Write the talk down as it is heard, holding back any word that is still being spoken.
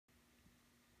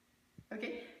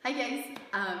Okay, hi guys,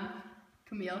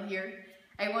 Camille here.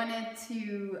 I wanted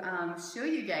to show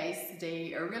you guys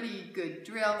today a really good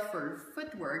drill for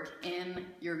footwork in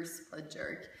your split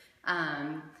jerk.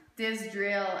 This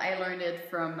drill, I learned it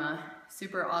from a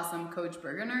super awesome coach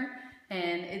Bergener,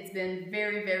 and it's been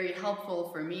very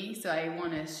helpful for me, so I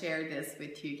want to share this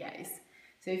with you guys.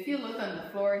 So if you look on the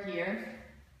floor here,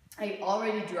 I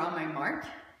already draw my mark,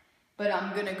 but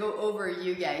I'm gonna go over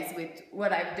you guys with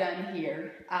what I've done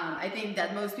here. I think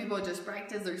that most people just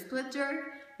practice their split jerk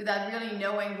without really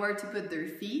knowing where to put their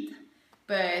feet,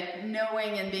 but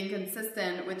knowing and being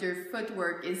consistent with your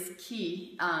footwork is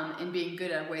key in being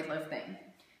good at weightlifting.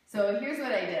 So here's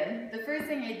what I did. The first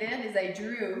thing I did is I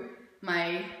drew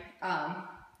my,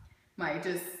 my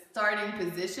just starting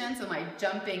position, so my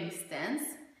jumping stance.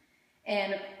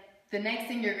 And the next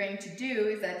thing you're going to do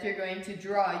is that you're going to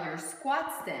draw your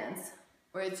squat stance,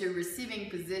 or it's your receiving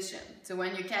position. So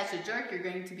when you catch a jerk, you're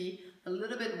going to be a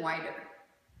little bit wider.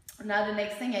 Now the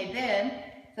next thing I did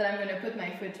is that I'm going to put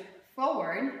my foot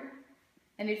forward,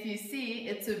 and if you see,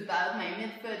 it's about my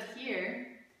midfoot here.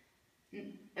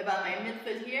 About my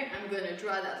midfoot here, I'm going to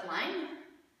draw that line.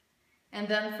 And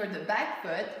then for the back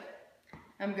foot,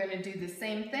 I'm going to do the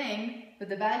same thing, but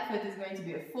the back foot is going to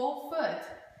be a full foot.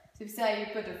 So if you say you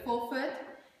put a full foot,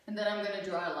 and then I'm going to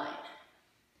draw a line.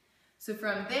 So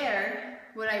from there,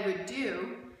 what I would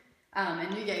do,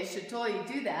 and you guys should totally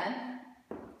do that,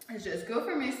 is just go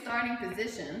from your starting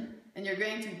position, and you're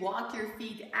going to walk your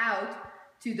feet out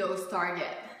to those targets.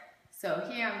 So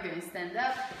here I'm going to stand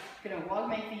up, I'm going to walk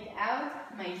my feet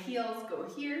out, my heels go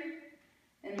here,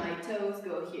 and my toes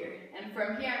go here. And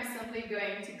from here I'm simply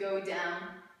going to go down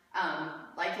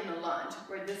like in a lunge,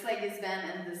 where this leg is bent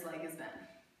and this leg is bent,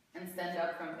 and stand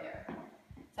up from there.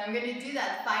 So I'm going to do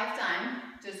that 5 times,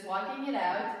 just walking it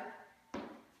out,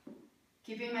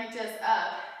 keeping my chest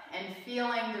up, and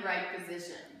feeling the right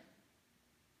position.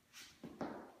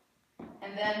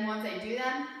 And then once I do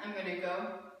that, I'm going to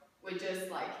go with just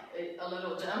like a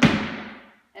little jump.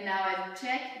 And now I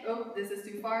check, oh, this is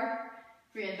too far,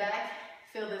 bring it back,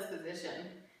 feel this position,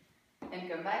 and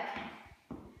come back.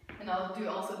 And I'll do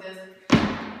also this 5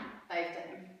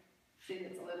 times. See,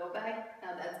 it's a little back,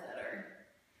 now that's better.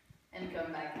 And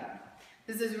come back up.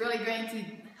 This is really going to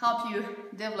help you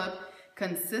develop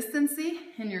consistency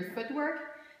in your footwork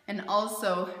and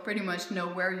also pretty much know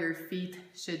where your feet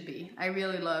should be. I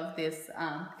really love this,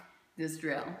 this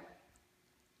drill.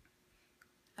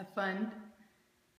 Have fun.